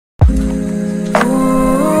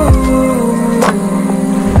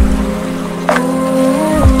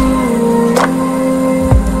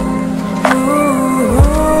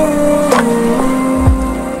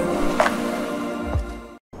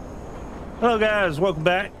Guys, welcome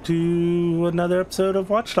back to another episode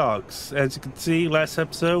of Watchdogs. As you can see, last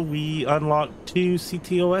episode we unlocked 2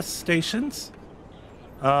 CTOS stations.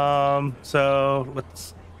 So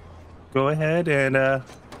let's go ahead and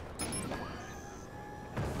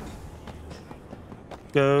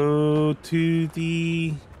go to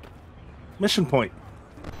the mission point.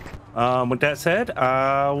 With that said,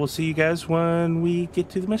 we'll see you guys when we get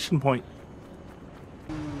to the mission point.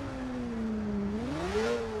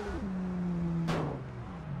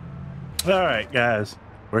 All right, guys,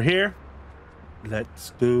 we're here.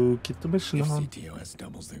 Let's go get the mission on. If CTOS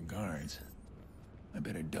doubles their guards, I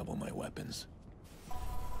better double my weapons.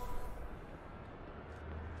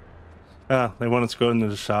 They want us to go into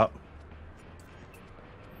the shop.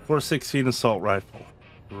 416 assault rifle.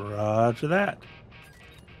 Roger that.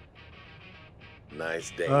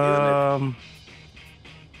 Nice day, isn't it?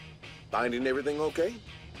 Finding everything okay?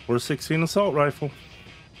 416 assault rifle.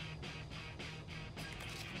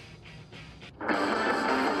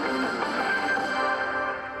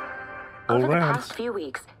 Over the past few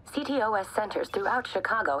weeks, CTOS centers throughout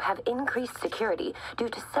Chicago have increased security due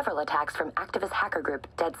to several attacks from activist hacker group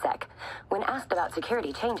DedSec. When asked about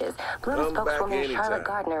security changes, Bloom spokeswoman Charlotte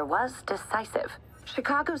Gardner was decisive.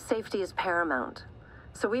 Chicago's safety is paramount,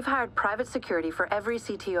 so we've hired private security for every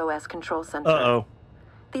CTOS control center. Uh-oh.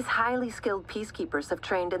 These highly skilled peacekeepers have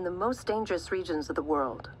trained in the most dangerous regions of the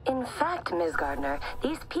world. In fact, Ms. Gardner,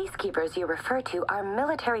 these peacekeepers you refer to are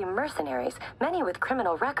military mercenaries, many with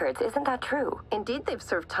criminal records. Isn't that true? Indeed, they've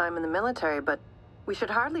served time in the military, but we should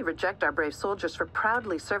hardly reject our brave soldiers for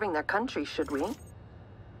proudly serving their country, should we?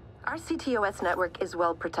 Our CTOS network is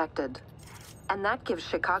well protected, and that gives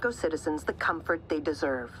Chicago citizens the comfort they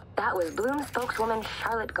deserve. That was Bloom spokeswoman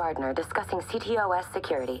Charlotte Gardner discussing CTOS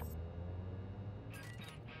security.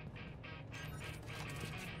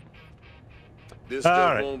 This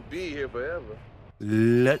stuff won't be here forever.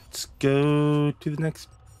 Let's go to the next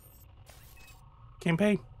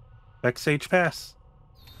campaign. Backstage pass.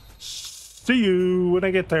 See you when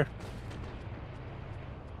I get there.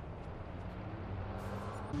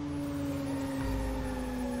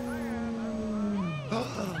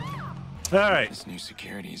 All right. This new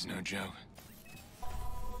security is no joke.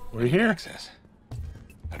 We're here. Access.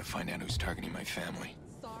 Gotta find out who's targeting my family.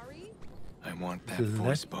 Sorry? I want that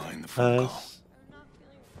voice behind the phone call.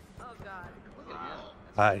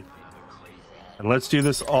 Hi. And let's do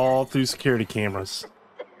this all through security cameras.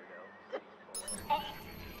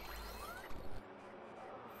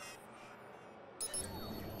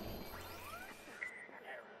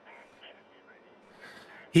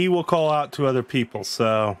 He will call out to other people,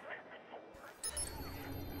 so...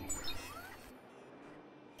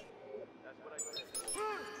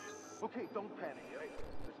 Okay, don't panic.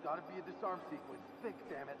 There's gotta be a disarm sequence. Think,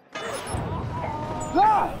 damn it.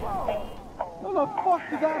 Ah! How the fuck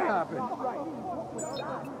did that happen?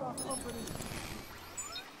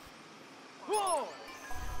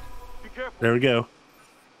 There we go.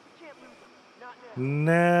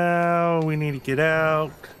 Now we need to get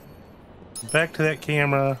out. Back to that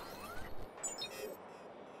camera.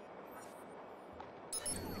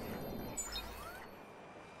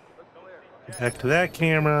 Back to that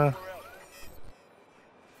camera.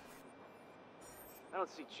 I don't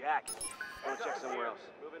see Jack. I want to check somewhere else.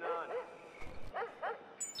 Moving on.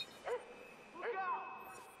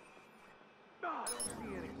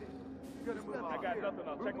 I got nothing.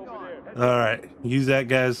 I'll check over there. All right, use that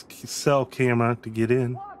guy's cell camera to get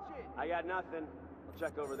in. I got nothing. I'll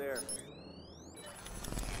check over there.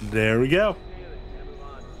 There we go.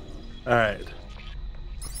 All right.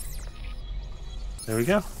 There we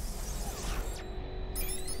go.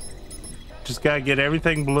 Just gotta get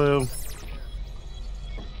everything blue.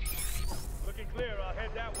 Looking clear. I'll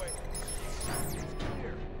head that way.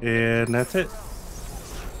 And that's it.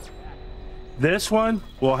 This one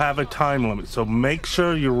will have a time limit, so make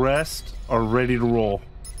sure your rests are ready to roll.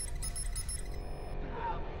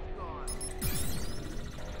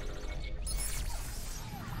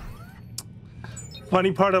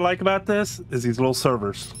 Funny part I like about this is these little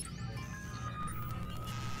servers.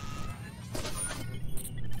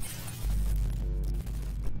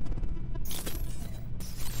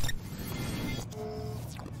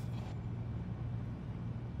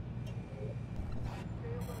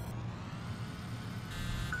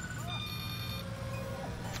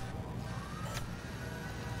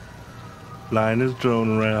 Flying his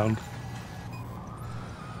drone around.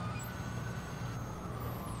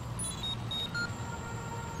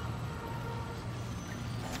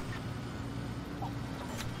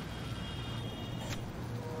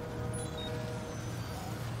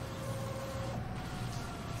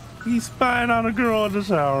 He's spying on a girl in the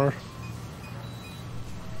shower.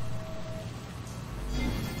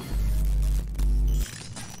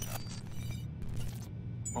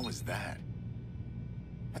 is that?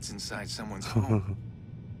 That's inside someone's home.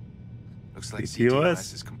 Looks like CTOS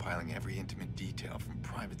CTOS is compiling every intimate detail from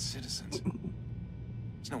private citizens.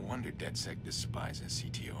 It's no wonder DedSec despises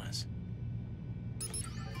CTOS.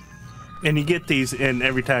 And you get these in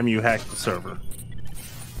every time you hack the server.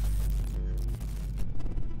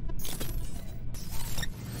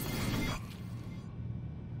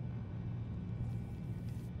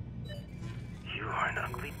 You are an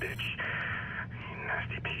ugly bitch. You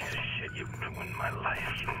nasty piece of shit. You ruined my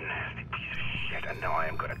life, you nasty piece of shit. And now I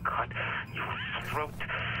am gonna cut your throat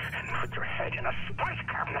and put your head in a spice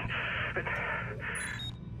cabinet.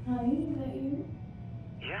 Honey, is that you?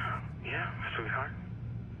 Yeah, sweetheart.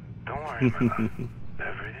 Don't worry, my love.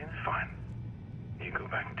 Everything's fine. You go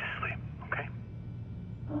back to sleep, okay?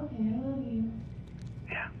 Okay, I love you.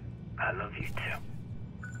 Yeah, I love you too.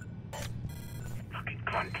 Fucking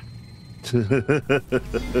cunt.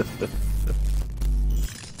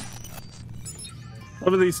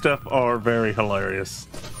 Some of these stuff are very hilarious.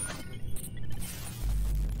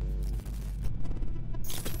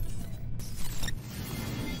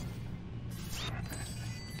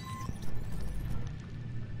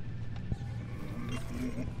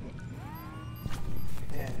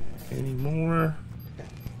 Any more?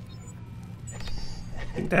 I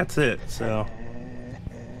think that's it, so.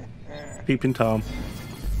 Peeping Tom.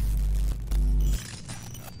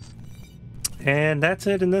 And that's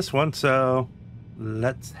it in this one, so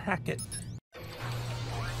let's hack it.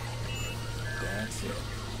 That's it.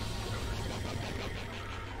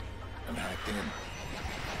 I'm hacked in.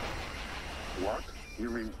 What? You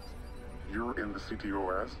mean you're in the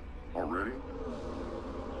CTOS already?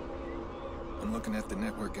 I'm looking at the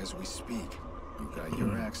network as we speak. You've got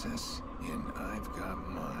your access, and I've got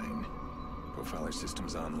mine. Profiler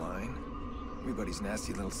system's online. Everybody's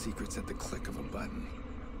nasty little secrets at the click of a button.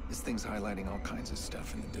 This thing's highlighting all kinds of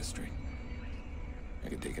stuff in the district. I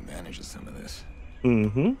could take advantage of some of this.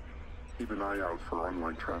 Mm-hmm. Keep an eye out for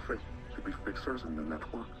online traffic. Could be fixers in the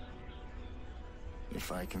network.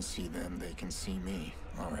 If I can see them, they can see me.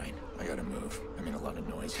 All right, I gotta move. I mean, a lot of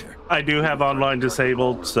noise here. I do have online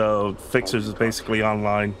disabled, so Fixers is basically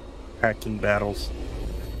online hacking battles.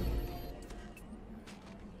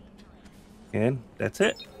 And that's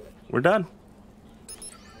it. We're done.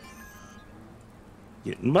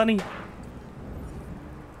 Getting money.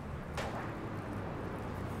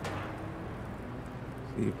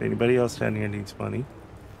 See if anybody else down here needs money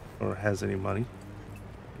or has any money.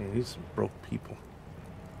 Yeah, these broke people.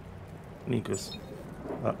 And he goes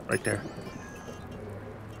up right there.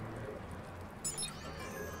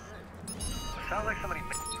 Sounds like somebody.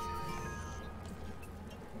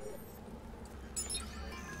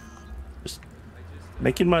 Just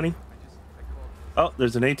making money. Oh,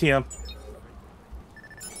 there's an ATM.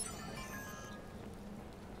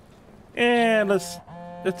 And let's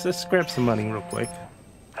grab some money real quick.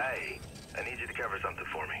 Hey, I need you to cover something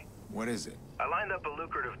for me. What is it? I lined up a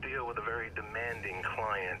lucrative deal with a very demanding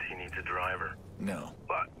client. He needs a driver. No.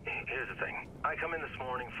 But here's the thing. I come in this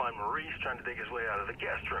morning, find Maurice trying to dig his way out of the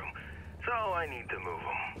guest room. So I need to move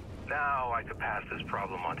him. Now I could pass this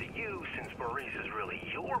problem on to you since Maurice is really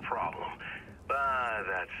your problem. But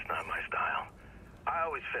that's not my style. I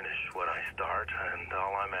always finish what I start, and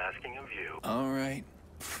all I'm asking of you. All right,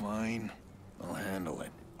 fine. I'll handle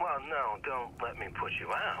it. Well, no, don't let me put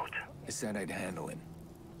you out. I said I'd handle it.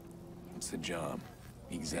 What's the job?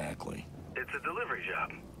 Exactly. It's a delivery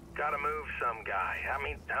job. Gotta move some guy. I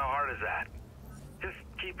mean, how hard is that? Just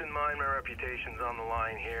keep in mind my reputation's on the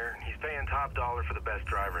line here. He's paying top dollar for the best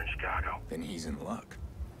driver in Chicago. Then he's in luck.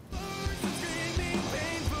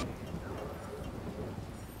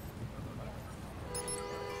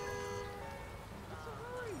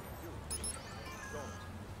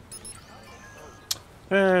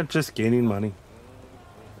 Just gaining money.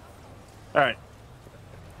 All right.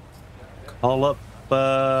 Call up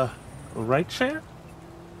right share.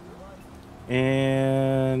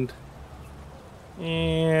 And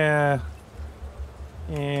yeah.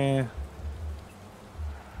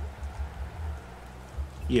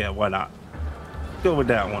 Yeah, why not? Go with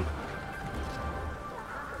that one.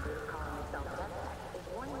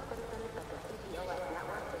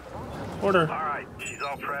 Order. All right, she's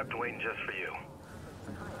all prepped, waiting just for you.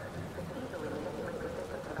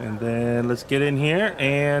 And then let's get in here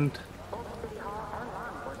and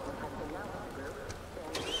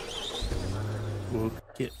we'll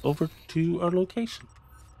get over to our location.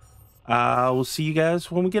 We'll see you guys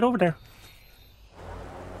when we get over there.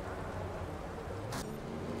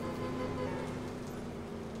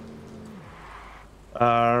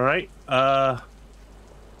 All right.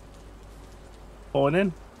 Going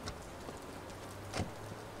in.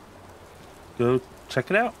 go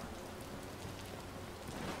check it out.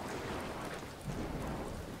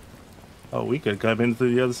 Oh, we could come in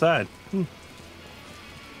through the other side.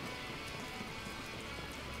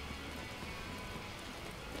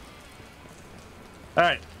 All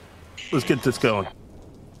right, let's get this going. What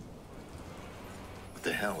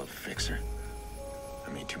the hell, a fixer?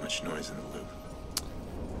 I made too much noise in the loop.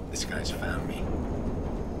 This guy's found me.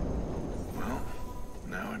 Well,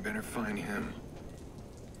 now I better find him.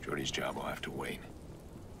 Jordy's job will have to wait.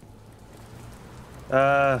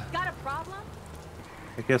 Got a problem?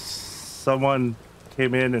 I guess someone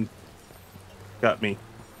came in and got me.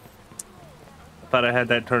 I thought I had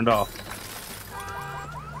that turned off.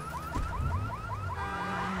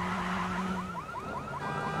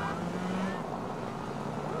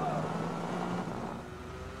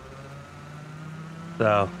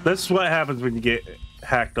 So, this is what happens when you get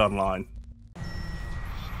hacked online.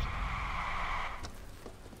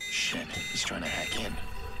 Shit, he's trying to hack in.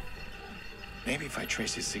 Maybe if I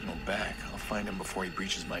trace his signal back, I'll find him before he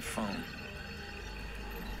breaches my phone.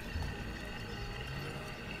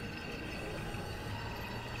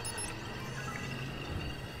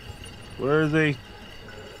 Where is he?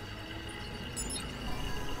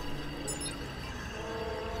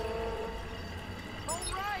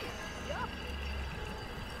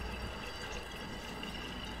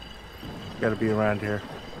 Gotta be around here.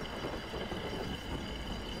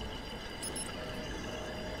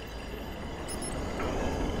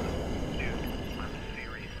 Dude, I'm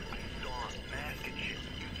serious. I saw him mask and shit.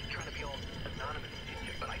 He was trying to be all anonymous and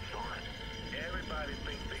shit, but I saw him. Everybody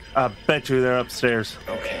thinks they... I bet you they're upstairs.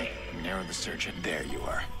 Okay, narrow the search and there you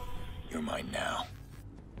are. You're mine now.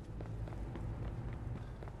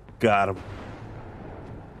 Got him.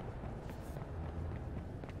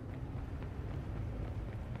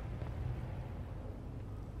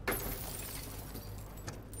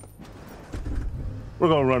 We're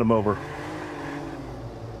gonna run him over.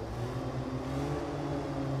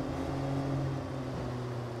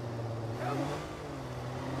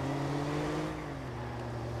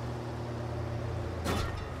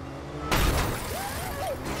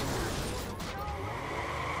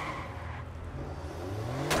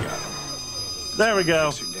 There we go.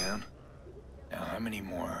 Fixer down. Now, how many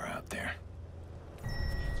more are out there?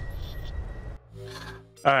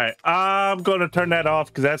 All right, I'm going to turn that off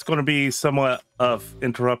because that's going to be somewhat of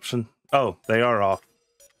interruption. Oh, they are off.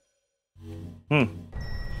 So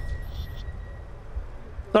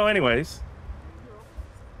anyways,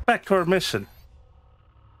 back to our mission.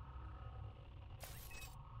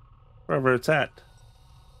 Wherever it's at.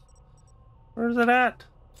 Where's it at?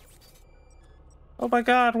 Oh my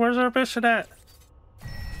God, where's our mission at?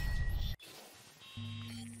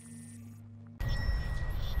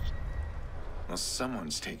 Well,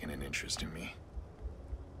 someone's taken an interest in me.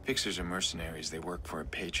 Fixers are mercenaries. They work for a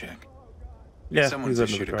paycheck. Yeah, Someone's he's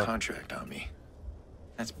under issued the a car. contract on me.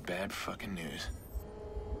 That's bad fucking news.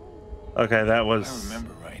 Okay, that was... If I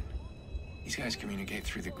remember right, these guys communicate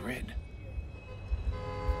through the grid.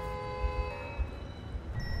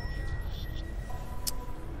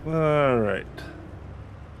 All right.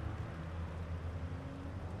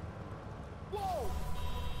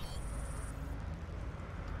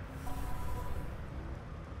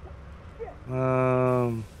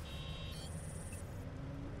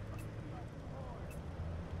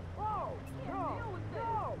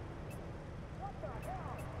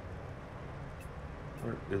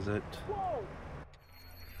 Where is it?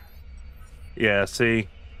 Yeah, see?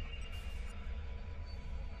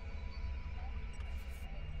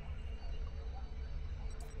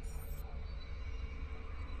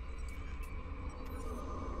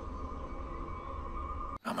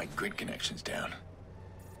 Oh, my grid connection's down.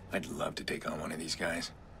 I'd love to take on one of these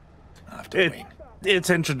guys. I'll have to wait. It's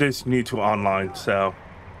introducing you to online, so...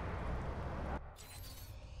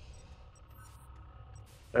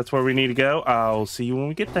 That's where we need to go. I'll see you when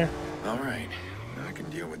we get there. All right. Now I can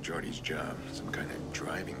deal with Jordy's job. Some kind of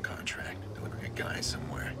driving contract. Delivering a guy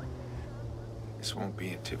somewhere. This won't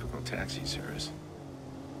be a typical taxi service.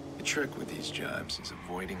 The trick with these jobs is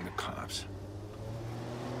avoiding the cops.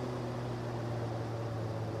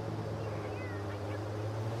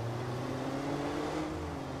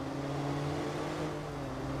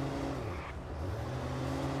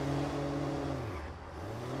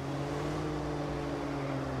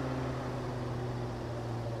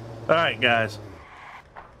 All right, guys.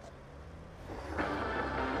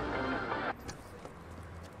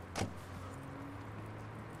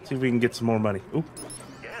 See if we can get some more money. Ooh,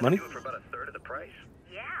 money? Do it for about a third of the price.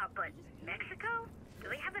 Yeah, but Mexico? Do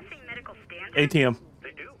they have the same medical standards? ATM.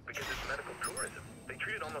 They do, because it's medical tourism. They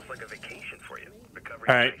treat it almost like a vacation for you. Because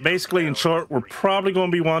All right, basically, in short, we're probably going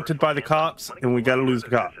to be wanted by the cops, and we got to lose the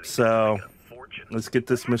cops. So let's get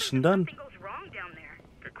this mission done.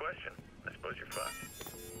 Good question. I suppose you're fucked.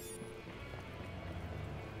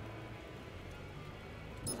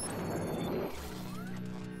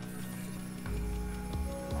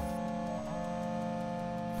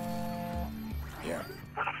 Yeah.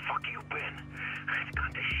 Where the fuck you been? It's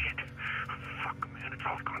gone to shit. Fuck, man, it's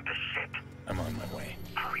all gone to shit. I'm on my way.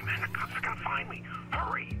 Hurry, man, the cops are gonna find me.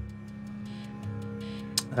 Hurry.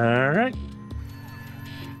 All right.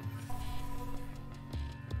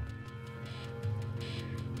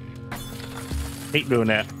 Hate doing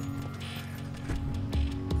that.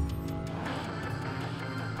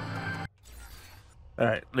 All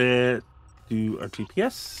right, let's do our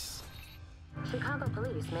GPS. Chicago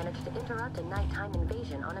police managed to interrupt a nighttime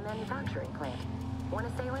invasion on a manufacturing plant. One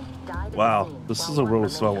assailant died. Wow, this is a real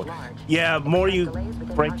slow one. Yeah, the more you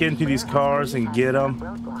break into these cars and get them,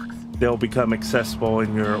 they'll become accessible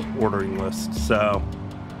in your ordering list. So,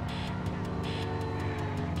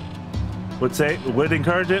 would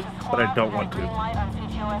encourage it, but I don't want to.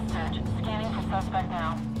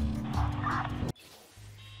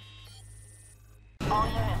 All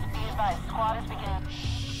units, be advised, squad is beginning.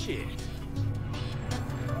 Shit.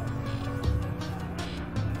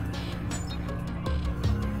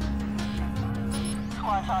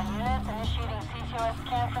 Squad to all units, initiating CTOS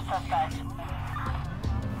scan for suspect.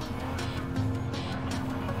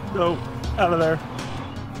 Go out of there.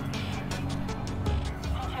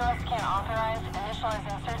 CTOS scan authorized,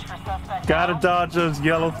 initializing search for suspect. Gotta dodge those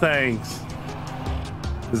yellow things.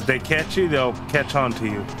 As they catch you, they'll catch on to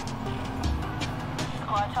you.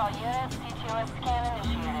 Squad to all units, CTOS scan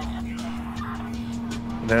initiated.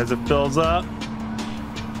 And as it fills up,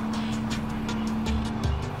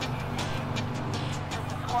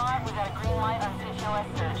 Squad, we got a green light on CTOS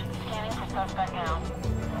search. Scanning for suspect now.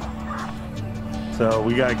 so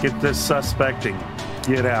we gotta get this suspect and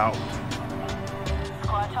get out.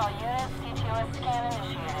 Squad to all units, CTOS scan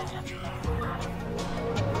initiated.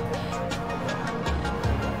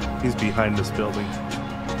 He's behind this building.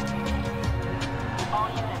 All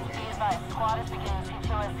units, be advised, squad is beginning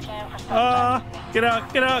CTOS scan for suspect. Get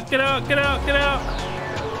out, get out, get out, get out, get out.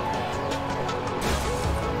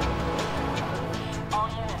 All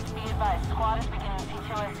units, be advised, squad is beginning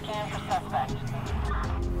CTOS scan for suspect.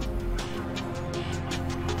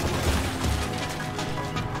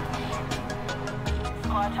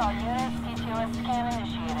 Squad to all units, CTOS scan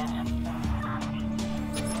initiated.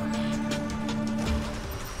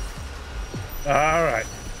 All right.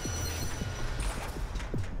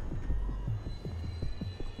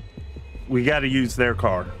 We got to use their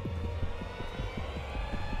car.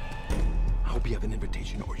 I hope you have an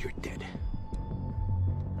invitation or you're dead.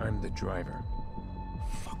 I'm the driver.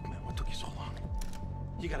 Fuck, man, what took you so long?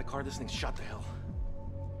 You got a car, this thing's shot to hell.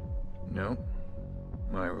 No.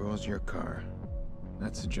 My rule's your car.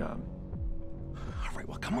 That's the job. All right,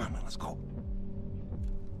 well, come on, man, let's go.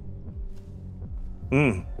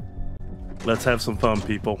 Let's have some fun,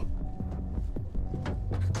 people.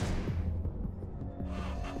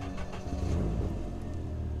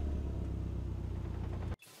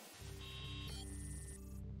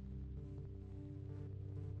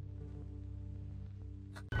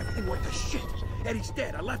 Everything went to shit. Eddie's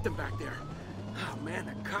dead. I left him back there. Oh, man,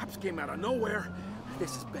 the cops came out of nowhere.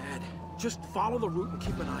 This is bad. Just follow the route and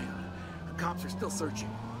keep an eye on it. The cops are still searching.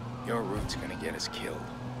 Your route's gonna get us killed.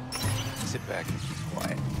 Sit back and keep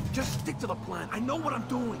quiet. Just stick to the plan. I know what I'm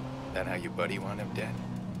doing. That how your buddy wound up dead?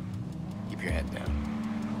 Keep your head down.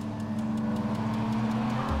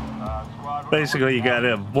 Basically, you got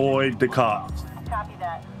to avoid the cops. Copy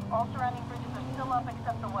that. All surrounding bridges are still up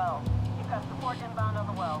except the well. You've got support inbound on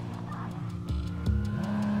the well.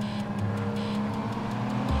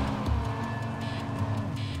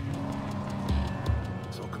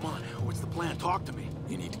 So come on, what's the plan? Talk to me.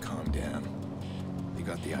 You need to calm down. You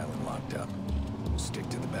got the island locked up. We'll stick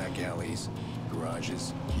to the back alleys,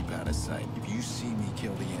 garages, keep out of sight. If you see me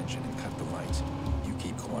kill the engine and cut the lights, you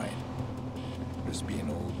keep quiet. Just be an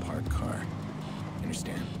old parked car.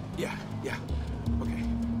 Understand? Yeah. Okay.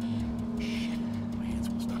 Shit, my hands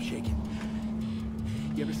won't stop shaking.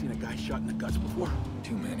 You ever seen a guy shot in the guts before?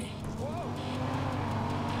 Too many.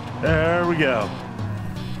 There we go.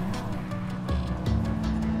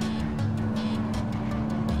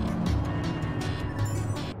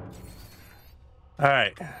 All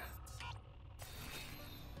right.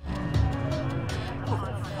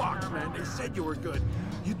 Oh, fuck, man. They said you were good.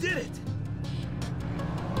 You did it.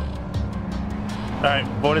 All right,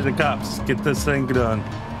 avoid the cops. Get this thing done.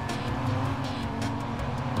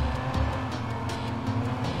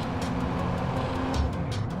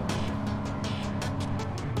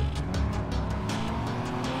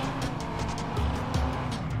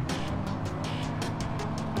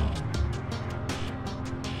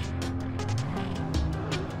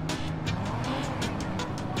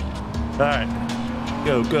 right.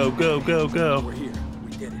 Go, go, go, go, go. We're here.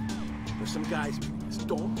 We did it. There's some guys. Just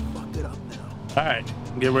don't fuck it up now. All right.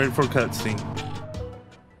 Get ready for a cutscene.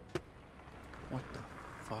 What the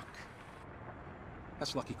fuck?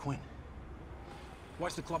 That's Lucky Quinn.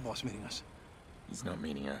 Why's the club boss meeting us? He's not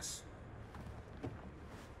meeting us.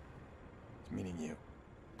 He's meeting you.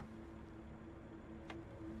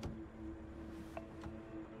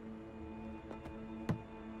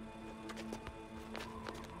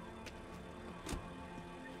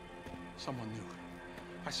 Someone knew.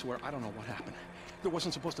 I swear, I don't know what happened. There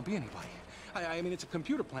wasn't supposed to be anybody. I mean, it's a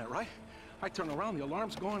computer plant, right? I turn around, the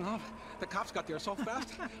alarm's going off. The cops got there so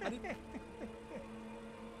fast. I didn't...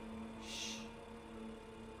 Shh.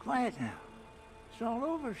 Quiet now. It's all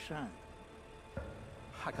over, son.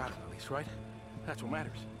 I got it, at least, right? That's what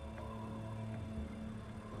matters.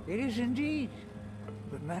 It is indeed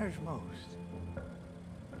what matters most.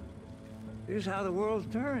 Here's how the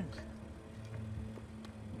world turns.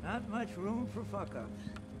 Not much room for fuck-ups.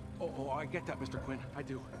 Oh, I get that, Mr. Quinn. I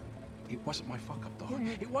do. It wasn't my fuck-up, though.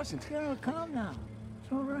 Yeah, it wasn't. Yeah, calm now.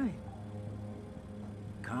 It's all right.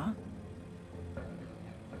 Calm?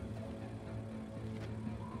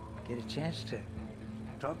 Get a chance to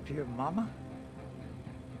talk to your mama?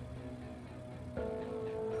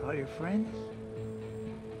 All your friends?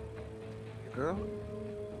 Your girl?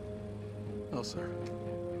 No, sir.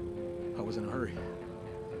 I was in a hurry.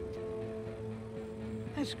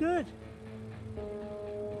 That's good.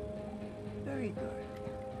 Very good.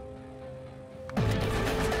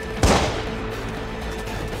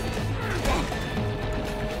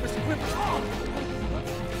 Mr. Quinn!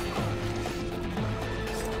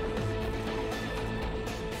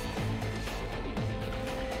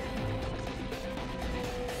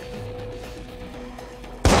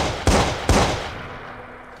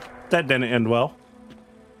 That didn't end well.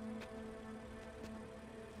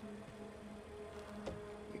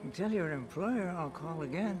 Tell your employer I'll call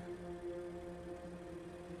again.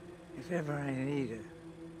 If ever I need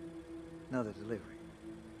another delivery.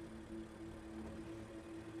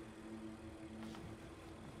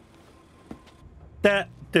 That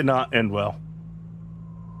did not end well.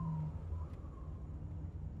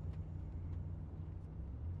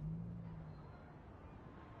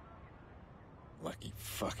 Lucky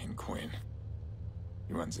fucking Quinn.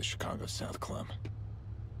 He runs the Chicago South Club.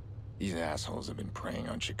 These assholes have been preying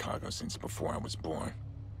on Chicago since before I was born.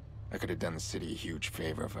 I could have done the city a huge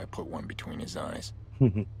favor if I put one between his eyes.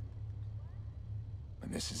 But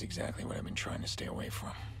this is exactly what I've been trying to stay away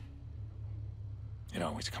from. It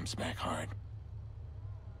always comes back hard.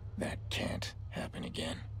 That can't happen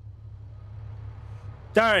again.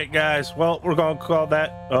 Alright, guys. Well, we're going to call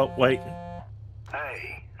that... Oh, wait.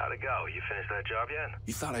 Hey, how'd it go? You finished that job yet?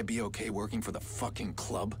 You thought I'd be okay working for the fucking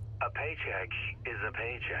club? A paycheck is a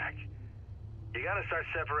paycheck. You gotta start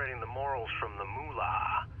separating the morals from the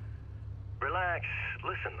moolah. Relax.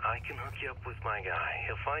 Listen, I can hook you up with my guy.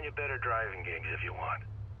 He'll find you better driving gigs if you want.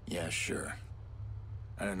 Yeah, sure.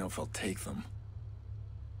 I don't know if I'll take them.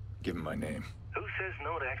 Give him my name. Who says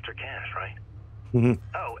no to extra cash, right?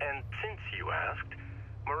 Oh, and since you asked,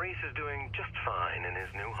 Maurice is doing just fine in his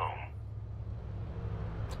new home.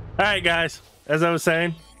 Alright, guys. As I was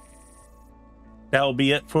saying, that will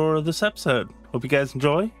be it for this episode. Hope you guys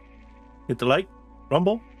enjoy. Hit the like,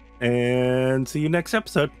 rumble, and see you next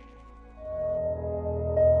episode.